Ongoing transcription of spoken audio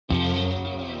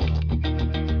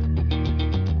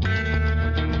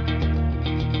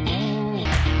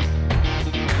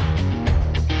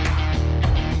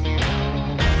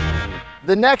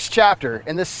The next chapter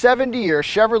in the 70-year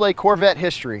Chevrolet Corvette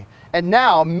history and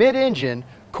now mid-engine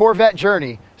Corvette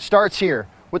journey starts here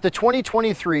with the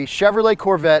 2023 Chevrolet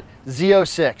Corvette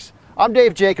Z06. I'm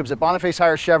Dave Jacobs at Boniface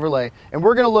Hiers Chevrolet, and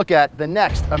we're going to look at the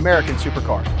next American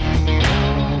supercar.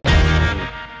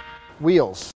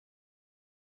 Wheels.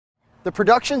 The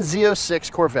production Z06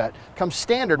 Corvette comes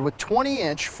standard with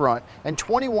 20-inch front and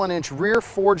 21-inch rear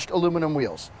forged aluminum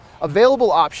wheels.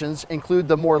 Available options include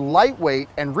the more lightweight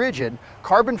and rigid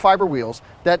carbon fiber wheels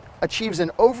that achieves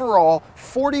an overall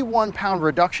 41-pound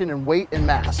reduction in weight and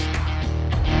mass.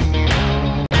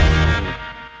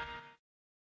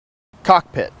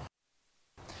 Cockpit.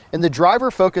 In the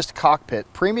driver-focused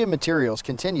cockpit, premium materials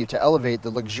continue to elevate the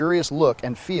luxurious look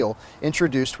and feel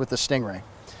introduced with the Stingray.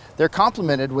 They're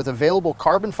complemented with available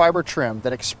carbon fiber trim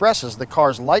that expresses the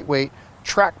car's lightweight,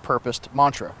 track-purposed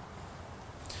mantra.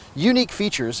 Unique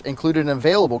features include an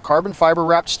available carbon fiber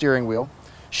wrapped steering wheel,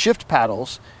 shift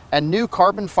paddles, and new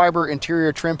carbon fiber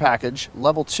interior trim package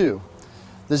level 2.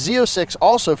 The Z06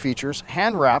 also features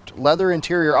hand-wrapped leather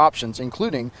interior options,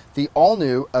 including the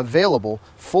all-new available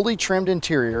fully trimmed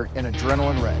interior in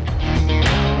adrenaline red.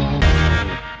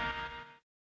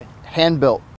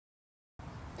 Hand-built.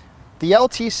 The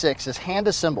LT6 is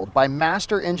hand-assembled by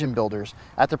master engine builders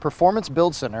at the Performance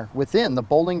Build Center within the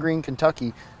Bowling Green,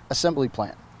 Kentucky assembly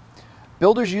plant.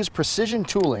 Builders use precision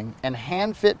tooling and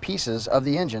hand-fit pieces of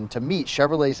the engine to meet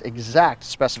Chevrolet's exact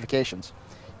specifications.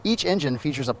 Each engine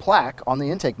features a plaque on the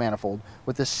intake manifold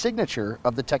with the signature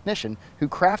of the technician who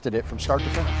crafted it from start to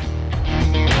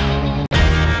finish.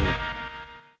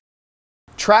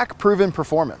 Track-proven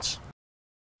performance.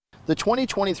 The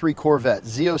 2023 Corvette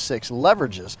Z06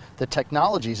 leverages the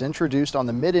technologies introduced on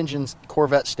the mid-engine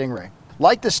Corvette Stingray.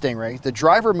 Like the Stingray, the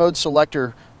driver mode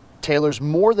selector tailors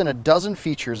more than a dozen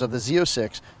features of the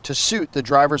Z06 to suit the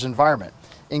driver's environment,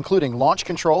 including launch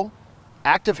control,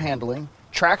 active handling,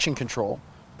 traction control,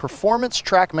 performance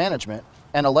track management,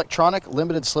 and electronic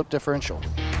limited slip differential.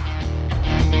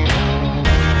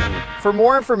 For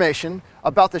more information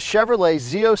about the Chevrolet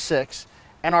Z06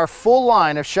 and our full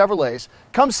line of Chevrolets,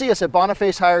 come see us at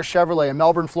Boniface Hiers Chevrolet in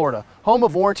Melbourne, Florida, home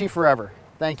of Warranty Forever.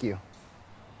 Thank you.